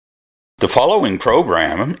The following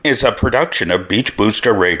program is a production of Beach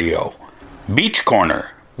Booster Radio. Beach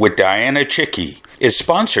Corner with Dianna Chycki is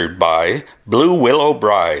sponsored by Blue Willow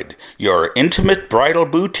Bride, your intimate bridal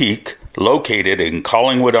boutique located in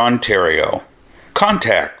Collingwood, Ontario.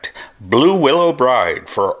 Contact Blue Willow Bride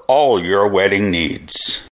for all your wedding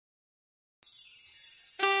needs.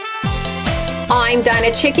 I'm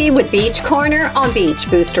Dianna Chycki with Beach Corner on Beach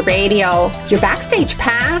Booster Radio, your backstage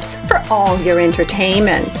pass for all your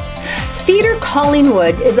entertainment. Theatre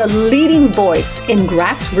Collingwood is a leading voice in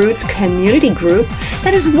grassroots community group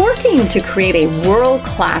that is working to create a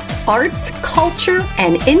world-class arts, culture,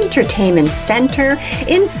 and entertainment centre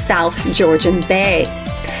in South Georgian Bay.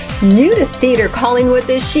 New to Theatre Collingwood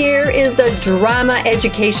this year is the Drama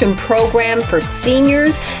Education Program for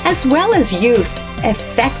seniors as well as youth,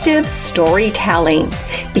 Effective Storytelling.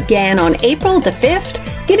 Began on April the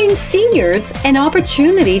 5th, giving seniors an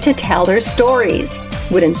opportunity to tell their stories,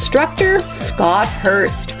 with instructor Scott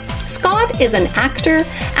Hurst. Scott is an actor,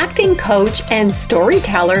 acting coach, and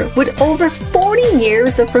storyteller with over 40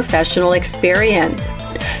 years of professional experience.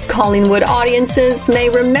 Collingwood audiences may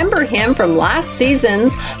remember him from last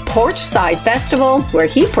season's Porchside Festival, where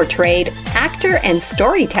he portrayed actor and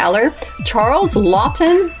storyteller Charles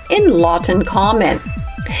Lawton in Lawton Common.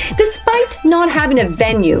 Despite not having a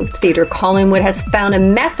venue, Theatre Collingwood has found a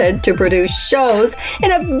method to produce shows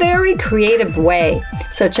in a very creative way,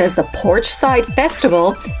 such as the Porchside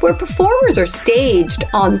Festival, where performers are staged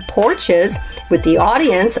on porches with the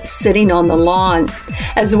audience sitting on the lawn,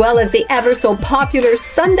 as well as the ever so popular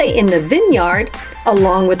Sunday in the Vineyard,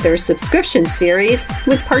 along with their subscription series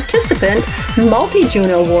with participant,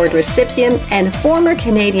 multi-Juno Award recipient, and former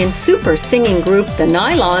Canadian super singing group The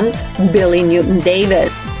Nylons, Billy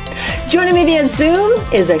Newton-Davis. Joining me via Zoom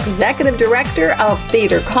is Executive Director of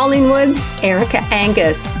Theatre Collingwood, Erica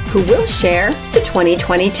Angus, who will share the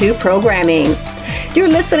 2022 programming. You're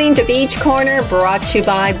listening to Beach Corner, brought to you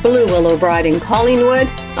by Blue Willow Bride in Collingwood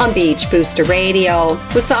on Beach Booster Radio,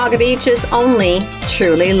 Wasaga Beach's only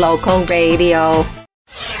truly local radio.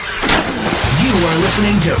 You are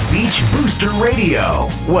listening to Beach Booster Radio,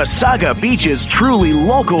 Wasaga Beach's truly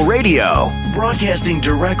local radio, broadcasting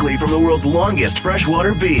directly from the world's longest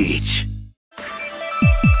freshwater beach.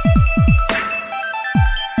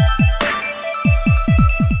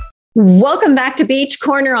 Welcome back to Beach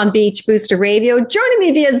Corner on Beach Booster Radio. Joining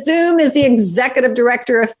me via Zoom is the Executive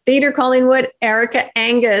Director of Theatre Collingwood, Erica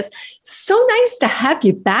Angus. So nice to have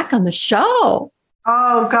you back on the show.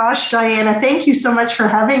 Oh, gosh, Dianna, thank you so much for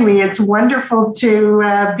having me. It's wonderful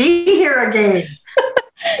to be here again.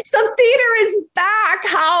 So theater is back.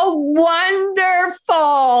 How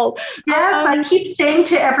wonderful. Yes, I keep saying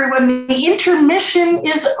to everyone, the intermission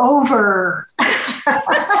is over.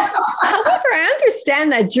 However, I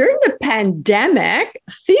understand that during the pandemic,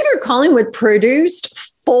 Theatre Collingwood produced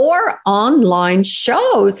 4 online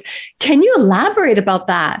shows. Can you elaborate about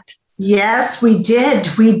that? Yes, we did.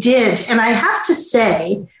 We did. And I have to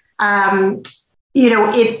say,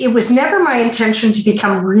 it was never my intention to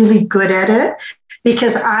become really good at it,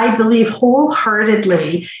 because I believe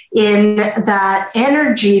wholeheartedly in that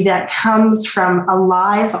energy that comes from a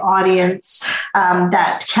live audience,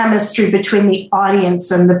 that chemistry between the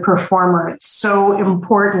audience and the performer. It's so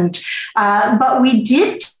important. But we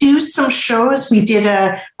did do some shows. We did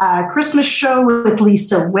a Christmas show with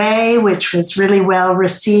Lisa Way, which was really well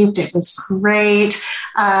received. It was great.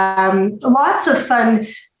 Lots of fun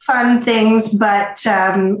things, but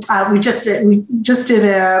we just did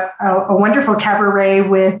a wonderful cabaret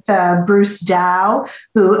with Bruce Dow,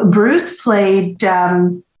 who Bruce played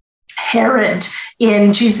Herod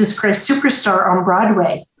in Jesus Christ Superstar on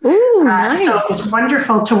Broadway. Ooh, nice. So it was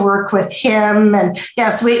wonderful to work with him, and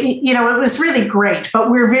yes, it was really great.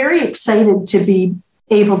 But we're very excited to be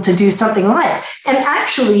able to do something live, and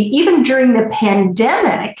actually, even during the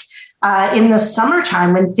pandemic. In the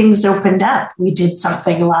summertime, when things opened up, we did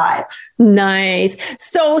something live. Nice.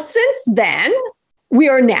 So since then,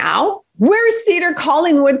 where's Theatre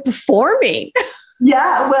Collingwood performing?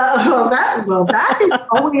 Yeah, that is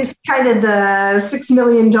always kind of the $6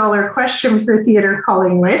 million question for Theatre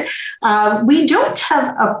Collingwood. We don't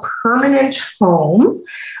have a permanent home,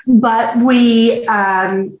 but we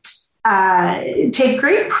take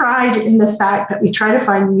great pride in the fact that we try to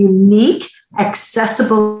find unique,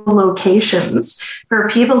 accessible locations for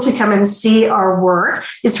people to come and see our work.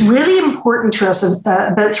 It's really important to us.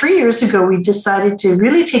 About 3 years ago, we decided to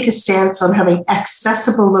really take a stance on having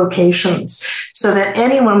accessible locations so that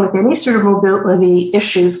anyone with any sort of mobility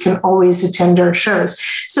issues can always attend our shows.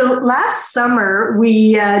 So last summer,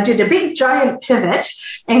 we did a big giant pivot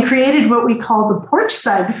and created what we call the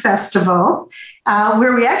Porchside Festival.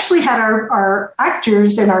 where we actually had our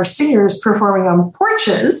actors and our singers performing on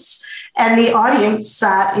porches, and the audience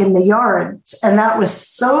sat in the yards. And that was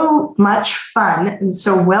so much fun and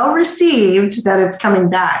so well received that it's coming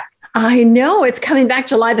back. I know it's coming back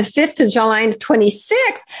July the 5th to July the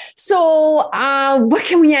 26th. So what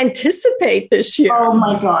can we anticipate this year? Oh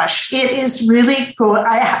my gosh, it is really cool.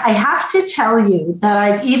 I have to tell you that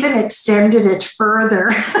I've even extended it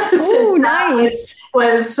further. Oh, nice.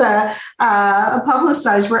 Was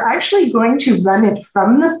publicized. We're actually going to run it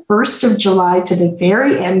from the 1st of July to the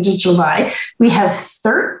very end of July. We have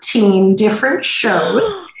 13 different shows,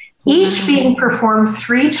 each being performed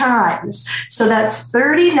 3 times. So that's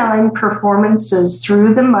 39 performances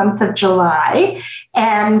through the month of July.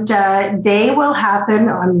 And they will happen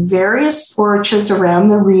on various porches around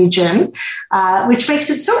the region, which makes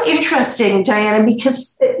it so interesting, Dianna,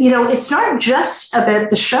 because, it's not just about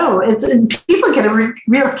the show. People get a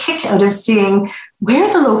real kick out of seeing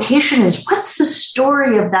where the location is. What's the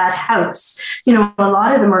story of that house? A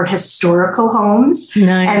lot of them are historical homes,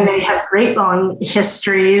 nice. And they have great long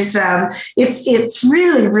histories. It's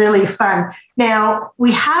really, really fun. Now,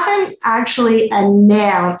 we haven't actually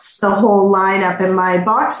announced the whole lineup, and my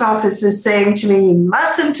box office is saying to me, you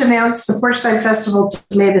mustn't announce the Porchside Festival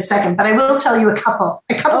to May the 2nd, but I will tell you a couple.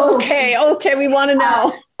 Okay, we want to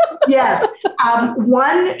know. Yes.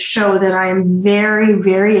 One show that I'm very,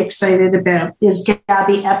 very excited about is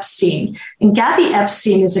Gabby Epstein. And Gabby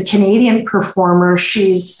Epstein is a Canadian performer.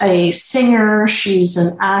 She's a singer. She's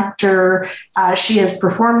an actor. She has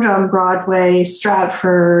performed on Broadway,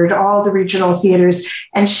 Stratford, all the regional theaters.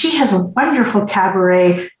 And she has a wonderful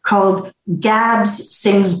cabaret called Gabs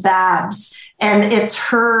Sings Babs. And it's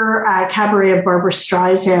her cabaret of Barbara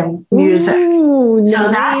Streisand music. Ooh, nice.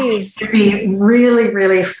 So that's going to be really,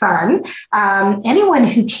 really fun. Anyone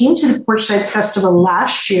who came to the Porchside Festival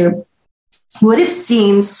last year would have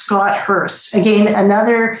seen Scott Hurst. Again,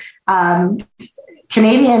 another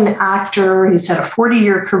Canadian actor. He's had a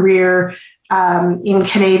 40-year career in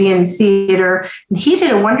Canadian theater. And he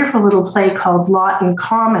did a wonderful little play called Lawton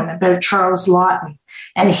Common about Charles Lawton.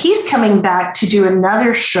 And he's coming back to do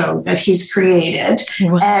another show that he's created.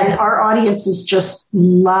 Wow. And our audiences just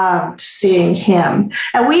loved seeing him.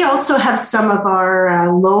 And we also have some of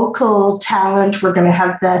our local talent. We're going to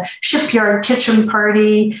have the Shipyard Kitchen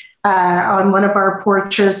Party on one of our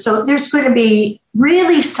porches. So there's going to be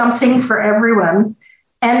really something for everyone.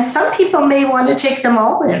 And some people may want to take them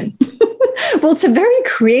all in. Well, it's a very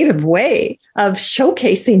creative way of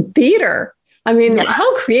showcasing theater. I mean,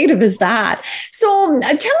 how creative is that? So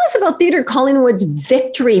tell us about Theatre Collingwood's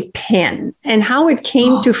Victory Pin and how it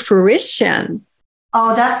came to fruition.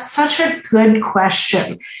 Oh, that's such a good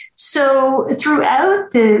question. So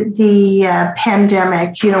throughout the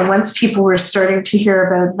pandemic, once people were starting to hear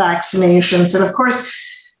about vaccinations, and of course,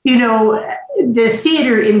 the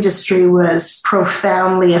theater industry was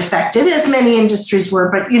profoundly affected, as many industries were,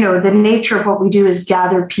 but, the nature of what we do is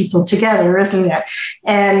gather people together, isn't it?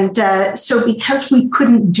 And so because we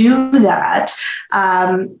couldn't do that,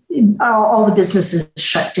 all the businesses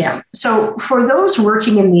shut down. So for those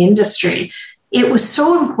working in the industry, it was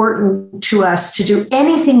so important to us to do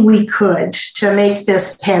anything we could to make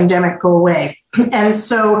this pandemic go away. And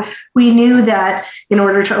so we knew that in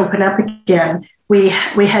order to open up again, we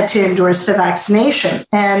had to endorse the vaccination.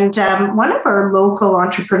 And one of our local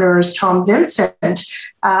entrepreneurs, Tom Vincent,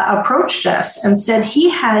 approached us and said he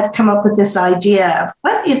had come up with this idea of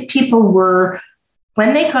what if people were,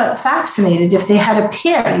 when they got vaccinated, if they had a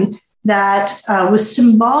pin that was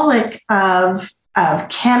symbolic of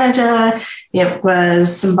Canada, it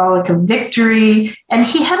was symbolic of victory. And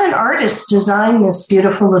he had an artist design this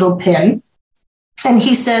beautiful little pin. And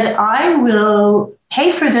he said, I will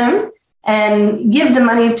pay for them and give the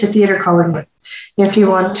money to Theatre Collingwood if you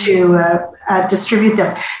want to distribute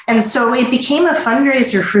them. And so it became a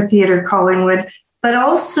fundraiser for Theatre Collingwood, but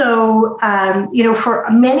also, for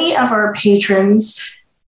many of our patrons,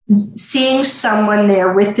 seeing someone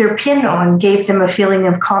there with their pin on gave them a feeling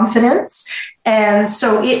of confidence. And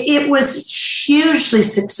so it was hugely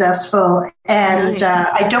successful. And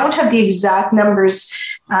I don't have the exact numbers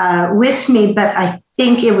with me, but I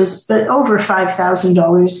think it was over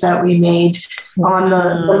 $5,000 that we made on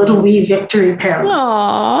the little wee victory pins.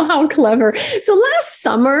 Oh, how clever. So last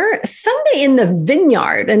summer, Sunday in the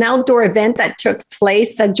Vineyard, an outdoor event that took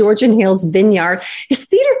place at Georgian Hills Vineyard, is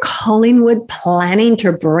Theatre Collingwood planning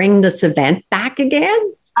to bring this event back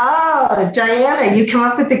again? Oh, Dianna, you come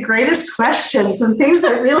up with the greatest questions and things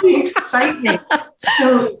that really excite me.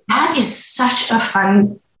 So that is such a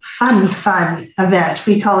fun fun event.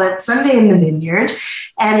 We call it Sunday in the Vineyard.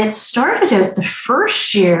 And it started out the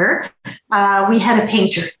first year, we had a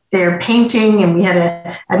painter there painting, and we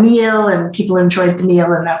had a meal, and people enjoyed the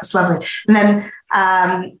meal, and that was lovely. And then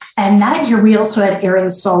and that year we also had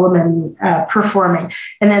Aaron Solomon performing.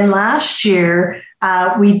 And then last year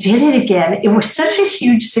we did it again. It was such a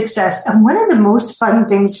huge success. And one of the most fun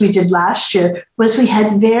things we did last year was we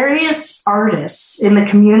had various artists in the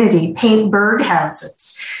community paint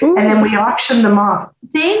birdhouses. Ooh. And then we auctioned them off.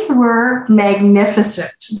 They were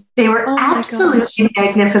magnificent. They were absolutely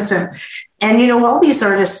magnificent. And, all these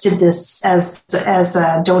artists did this as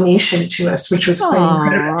a donation to us, which was quite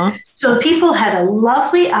incredible. So people had a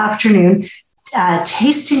lovely afternoon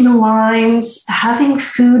tasting the wines, having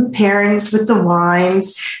food pairings with the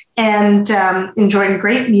wines, and enjoying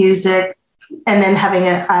great music, and then having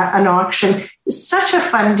an auction. Such a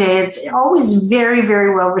fun day. It's always very,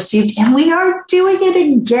 very well received. And we are doing it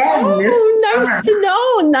again this summer.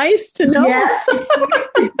 Nice to know. Yes, it's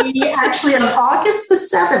going to be actually on August the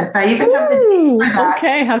 7th. I even have the date for that.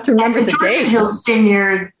 Okay, I have to remember the date. Hills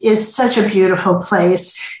Vineyard is such a beautiful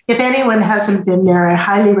place. If anyone hasn't been there, I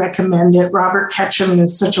highly recommend it. Robert Ketchum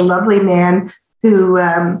is such a lovely man who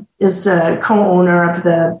is the co-owner of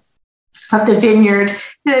the vineyard.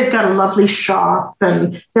 They've got a lovely shop,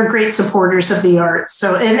 and they're great supporters of the arts.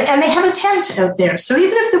 So, and they have a tent out there. So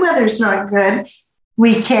even if the weather's not good,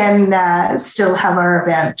 we can still have our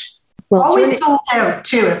event. Well, always sold out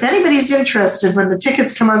too. If anybody's interested, when the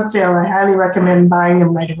tickets come on sale, I highly recommend buying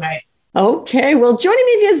them right away. Okay. Well, joining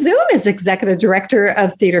me via Zoom is Executive Director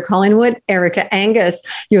of Theatre Collingwood, Erica Angus.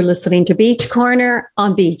 You're listening to Beach Corner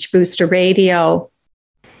on Beach Booster Radio.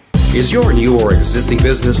 Is your new or existing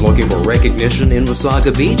business looking for recognition in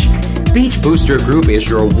Wasaga Beach? Beach Booster Group is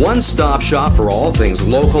your one-stop shop for all things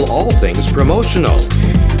local, all things promotional.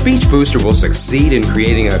 Beach Booster will succeed in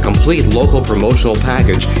creating a complete local promotional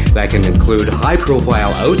package that can include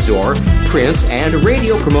high-profile outdoor, print, and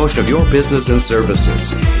radio promotion of your business and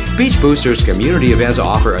services. Beach Booster's community events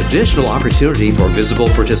offer additional opportunity for visible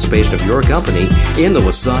participation of your company in the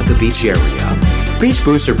Wasaga Beach area. Beach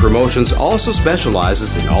Booster Promotions also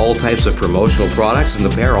specializes in all types of promotional products and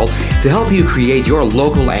apparel to help you create your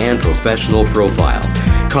local and professional profile.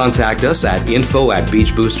 Contact us at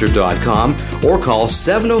info@beachbooster.com or call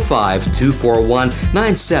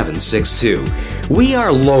 705-241-9762. We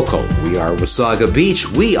are local. We are Wasaga Beach.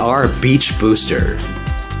 We are Beach Booster.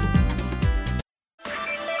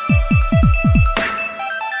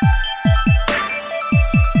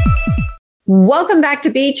 Welcome back to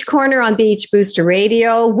Beach Corner on Beach Booster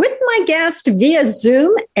Radio with my guest via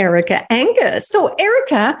Zoom, Erica Angus. So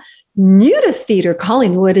Erica, new to Theatre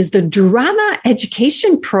Collingwood is the drama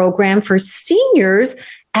education program for seniors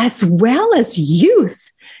as well as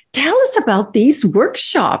youth. Tell us about these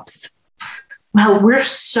workshops. Well, we're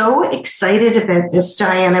so excited about this,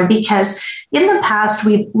 Dianna, because in the past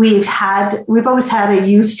we've always had a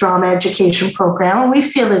youth drama education program, and we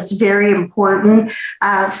feel it's very important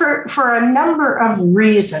for a number of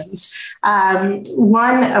reasons.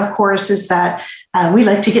 One, of course, is that we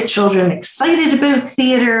like to get children excited about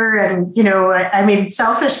theater, and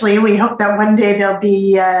selfishly, we hope that one day they'll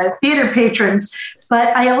be theater patrons.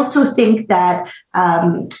 But I also think that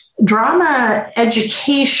drama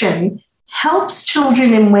education helps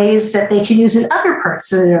children in ways that they can use in other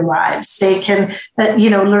parts of their lives. They can,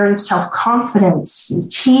 learn self-confidence and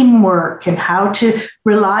teamwork and how to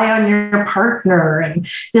rely on your partner and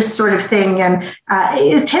this sort of thing. And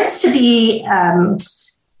it tends to be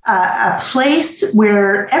a place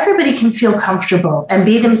where everybody can feel comfortable and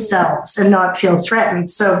be themselves and not feel threatened.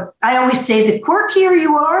 So I always say the quirkier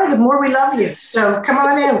you are, the more we love you. So come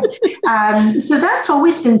on out. So that's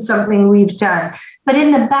always been something we've done. But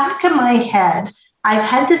in the back of my head, I've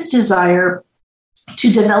had this desire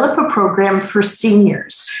to develop a program for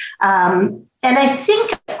seniors. And I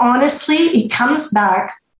think, honestly, it comes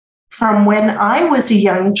back from when I was a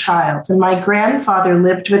young child and my grandfather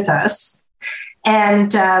lived with us.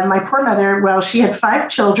 And my poor mother, she had 5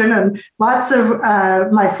 children and lots of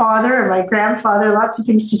my father and my grandfather, lots of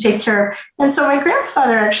things to take care of. And so my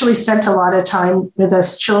grandfather actually spent a lot of time with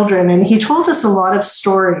us children, and he told us a lot of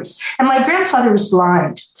stories. And my grandfather was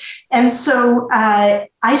blind. And so I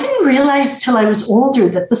didn't realize till I was older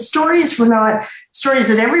that the stories were not stories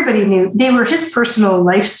that everybody knew. They were his personal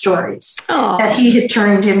life stories that he had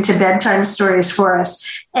turned into bedtime stories for us.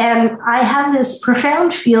 And I have this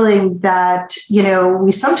profound feeling that,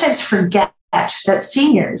 we sometimes forget that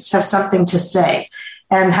seniors have something to say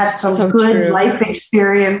and have some good life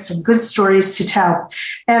experience and good stories to tell.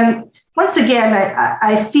 And once again,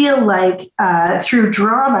 I feel like through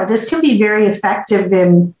drama, this can be very effective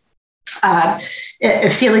in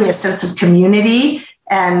feeling a sense of community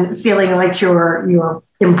and feeling like you're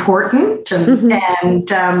important and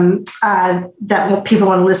that people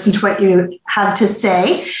want to listen to what you have to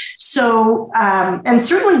say. So, and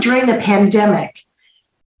certainly during the pandemic,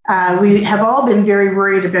 we have all been very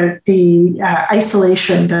worried about the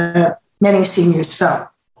isolation that many seniors felt.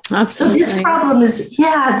 Absolutely. So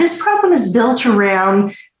this problem is built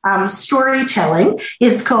around storytelling.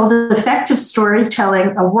 It's called Effective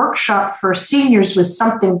Storytelling, a workshop for seniors with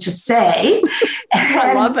something to say.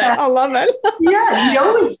 I love it. Yeah,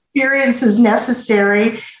 no experience is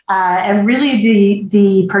necessary. And really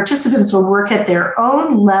the participants will work at their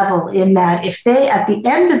own level in that if they, at the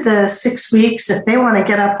end of the 6 weeks, if they want to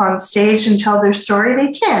get up on stage and tell their story,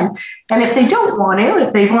 they can. And if they don't want to,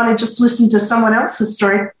 if they want to just listen to someone else's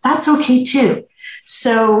story, that's okay too.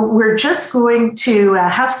 So we're just going to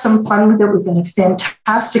have some fun with it. We've got a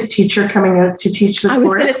fantastic teacher coming out to teach the course. I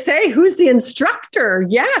was going to say, who's the instructor?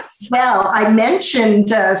 Yes. Well, I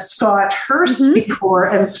mentioned Scott Hurst before,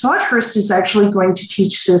 and Scott Hurst is actually going to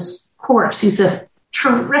teach this course. He's a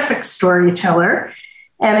terrific storyteller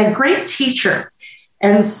and a great teacher.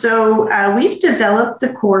 And so we've developed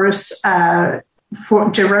the course to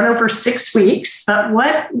run over 6 weeks. But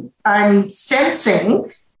what I'm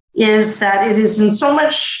sensing is that it is in so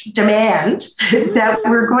much demand that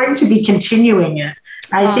we're going to be continuing it.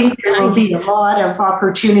 I think there will be a lot of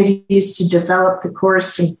opportunities to develop the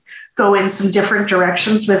course and go in some different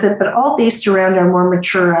directions with it, but all based around our more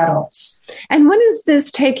mature adults. And when is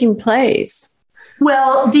this taking place?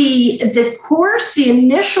 Well, the course, the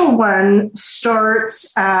initial one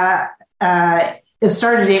starts, it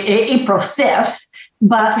started April 5th.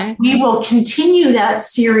 But we will continue that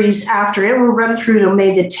series after. It will run through to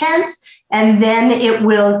May the 10th, and then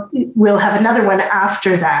we'll have another one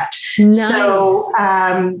after that. Nice. So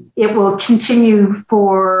it will continue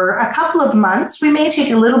for a couple of months. We may take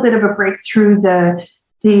a little bit of a break through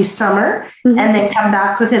the summer and then come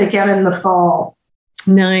back with it again in the fall.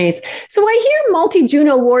 Nice. So I hear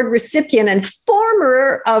multi-Juno Award recipient and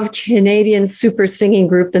former of Canadian super singing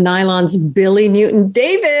group, the Nylons, Billy Newton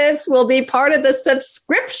Davis, will be part of the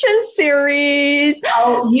subscription series.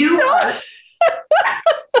 Oh, you are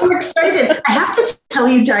so excited. I have to tell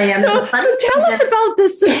you, Dianna. So tell us about the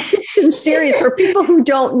subscription series for people who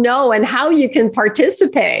don't know and how you can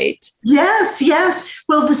participate. Yes.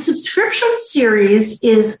 Well, the subscription series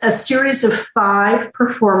is a series of 5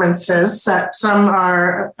 performances. Some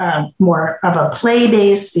are more of a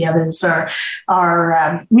play-based. The others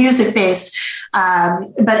are music-based.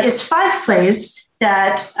 But it's 5 plays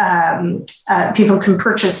that people can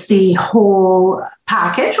purchase the whole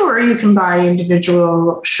package, or you can buy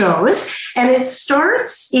individual shows. And it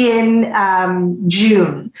starts in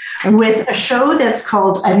June with a show that's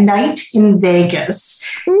called A Night in Vegas.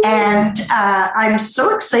 And I'm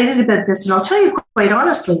so excited about this. And I'll tell you quite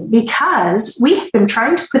honestly, because we have been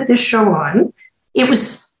trying to put this show on. It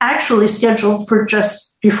was actually scheduled for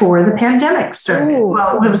just before the pandemic started. Ooh.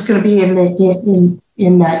 Well, it was going to be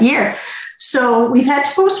in that year. So we've had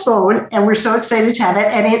to postpone, and we're so excited to have it.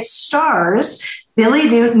 And it stars Billy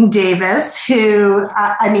Newton Davis, who,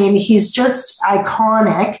 he's just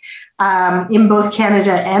iconic in both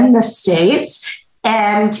Canada and the States.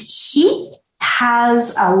 And he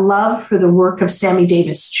has a love for the work of Sammy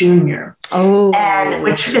Davis Jr., and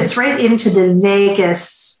which fits right into the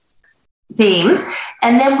Vegas theme.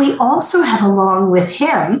 And then we also have along with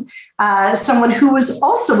him someone who was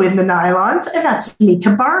also in the Nylons, and that's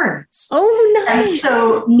Mika Barnes. Oh, nice. And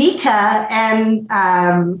so Mika and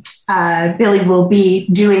Billy will be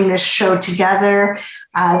doing this show together.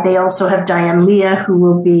 They also have Diane Leah, who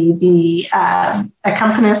will be the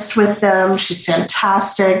accompanist with them. She's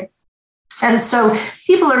fantastic. And so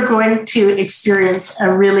people are going to experience a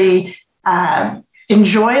really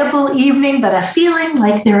enjoyable evening, but a feeling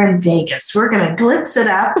like they're in Vegas. We're going to glitz it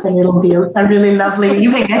up, and it'll be a really lovely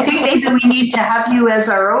evening. I think maybe we need to have you as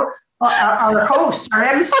our host, our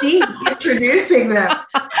MC, introducing them.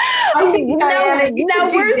 I think now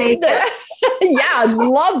where's the... Yeah,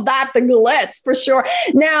 love that, the glitz, for sure.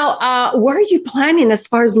 Now, where are you planning as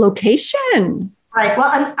far as location? Right.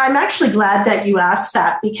 Well, I'm actually glad that you asked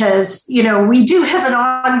that, because, we do have an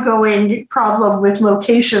ongoing problem with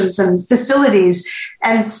locations and facilities.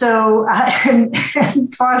 And so,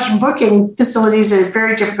 gosh, booking facilities are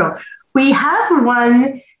very difficult. We have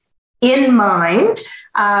one in mind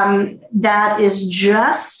that has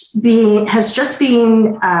just been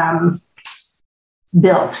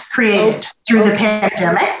built, created through the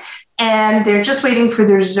pandemic. and they're just waiting for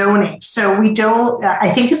their zoning. So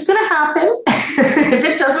I think it's going to happen. If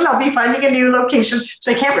it doesn't, I'll be finding a new location.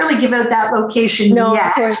 So I can't really give out that location yet.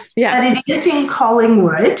 Of course. Yeah. But it is in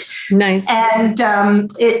Collingwood. Nice. And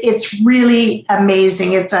it's really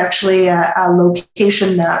amazing. It's actually a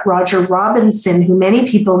location that Roger Robinson, who many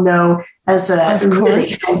people know as a really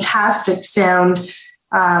fantastic sound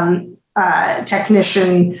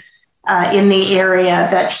technician in the area,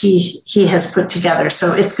 that he has put together.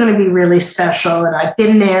 So it's going to be really special. And I've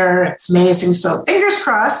been there. It's amazing. So fingers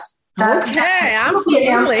crossed. Okay,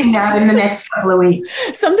 absolutely. That in the next couple of weeks.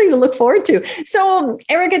 Something to look forward to. So,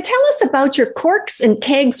 Erica, tell us about your Corks and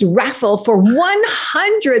Kegs raffle for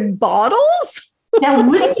 100 bottles. Now,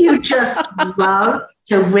 wouldn't you just love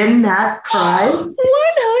to win that prize?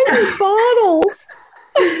 100 bottles.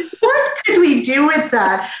 What could we do with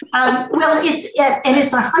that? Well, it's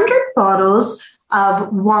 100 bottles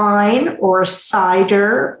of wine or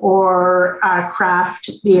cider or craft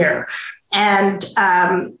beer. And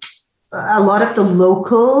a lot of the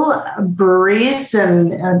local breweries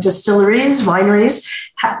and distilleries, wineries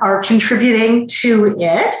are contributing to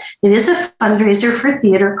it. It is a fundraiser for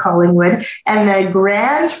Theatre Collingwood, and the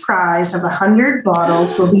grand prize of 100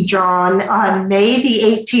 bottles will be drawn on May the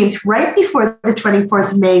 18th, right before the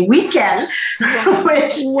 24th of May weekend,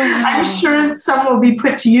 which I'm sure some will be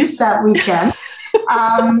put to use that weekend.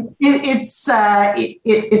 It's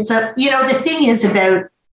the thing is about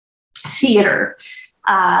theatre.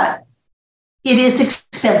 It is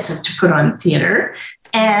expensive to put on theater,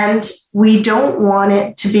 and we don't want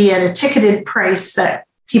it to be at a ticketed price that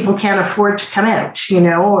people can't afford to come out,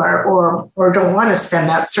 or don't want to spend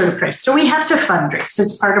that sort of price. So we have to fundraise.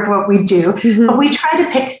 It's part of what we do, but we try to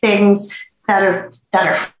pick things that are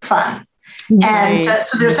fun. And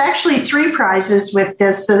so there's actually 3 prizes with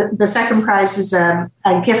this. The second prize is a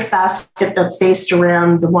gift basket that's based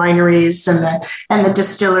around the wineries and the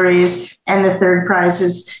distilleries. And the third prize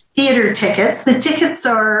is theater tickets. The tickets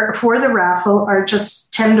for the raffle are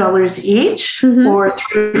just $10 each, or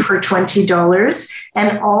 3 for $20.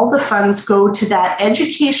 And all the funds go to that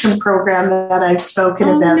education program that I've spoken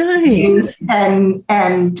about, youth and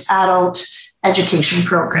adult education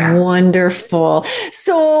programs. Wonderful.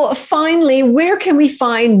 So finally, where can we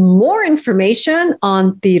find more information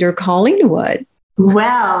on Theatre Collingwood?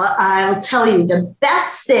 Well, I'll tell you, the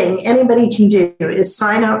best thing anybody can do is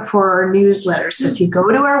sign up for our newsletter. So if you go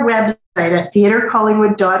to our website at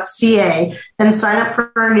theatrecollingwood.ca and sign up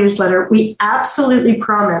for our newsletter, we absolutely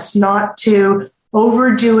promise not to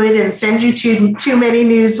overdo it and send you too many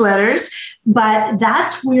newsletters. But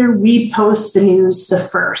that's where we post the news the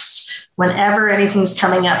first, whenever anything's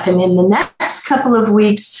coming up. And in the next couple of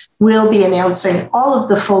weeks, we'll be announcing all of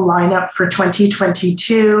the full lineup for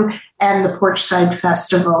 2022 and the Porchside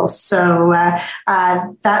Festival. So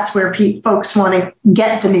that's where folks want to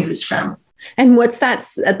get the news from. And what's that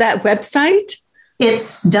website?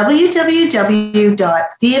 It's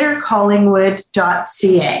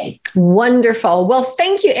www.theatrecollingwood.ca. Wonderful. Well,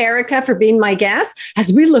 thank you, Erica, for being my guest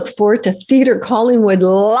as we look forward to Theatre Collingwood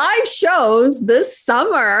live shows this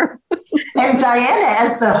summer. And Dianna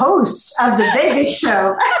as the host of the big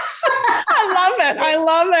show. I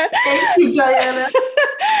love it. Thank you, Dianna.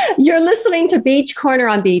 You're listening to Beach Corner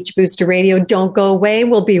on Beach Booster Radio. Don't go away.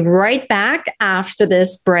 We'll be right back after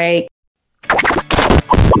this break.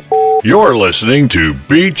 You're listening to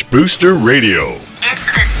Beach Booster Radio. It's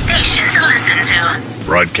the station to listen to.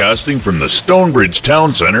 Broadcasting from the Stonebridge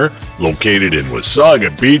Town Centre, located in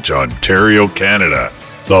Wasaga Beach, Ontario, Canada.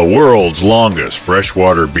 The world's longest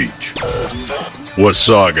freshwater beach.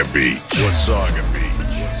 Wasaga Beach. Wasaga Beach.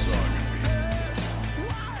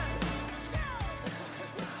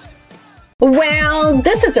 Well,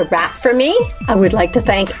 this is a wrap for me. I would like to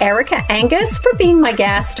thank Erica Angus for being my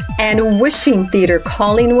guest and wishing Theatre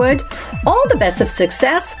Collingwood all the best of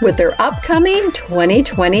success with their upcoming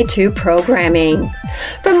 2022 programming.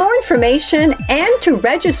 For more information and to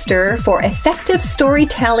register for Effective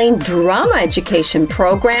Storytelling Drama Education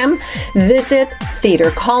Program, visit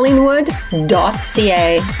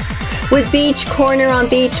theatrecollingwood.ca. With Beach Corner on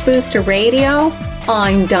Beach Booster Radio,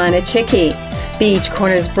 I'm Dianna Chycki. Beach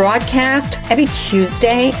Corner's broadcast every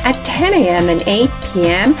Tuesday at 10 a.m. and 8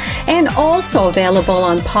 p.m. and also available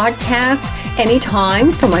on podcast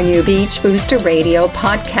anytime from our new Beach Booster Radio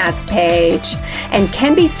podcast page and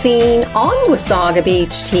can be seen on Wasaga Beach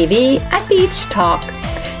TV at Beach Talk.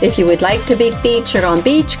 If you would like to be featured on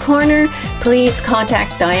Beach Corner, please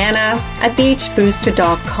contact Dianna at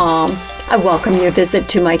beachbooster.com. I welcome your visit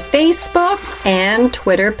to my Facebook and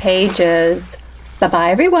Twitter pages. Bye-bye,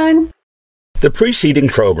 everyone. The preceding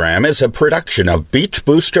program is a production of Beach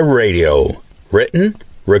Booster Radio. Written,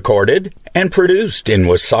 recorded and produced in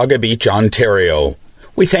Wasaga Beach, Ontario.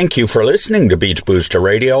 We thank you for listening to Beach Booster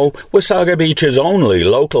Radio, Wasaga Beach's only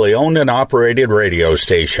locally owned and operated radio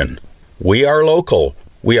station. We are local.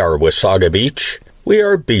 We are Wasaga Beach. We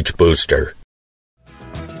are Beach Booster.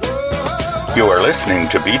 You are listening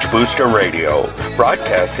to Beach Booster Radio,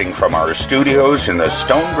 broadcasting from our studios in the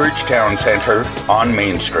Stonebridge Town Center on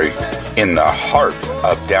Main Street, in the heart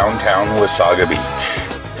of downtown Wasaga Beach.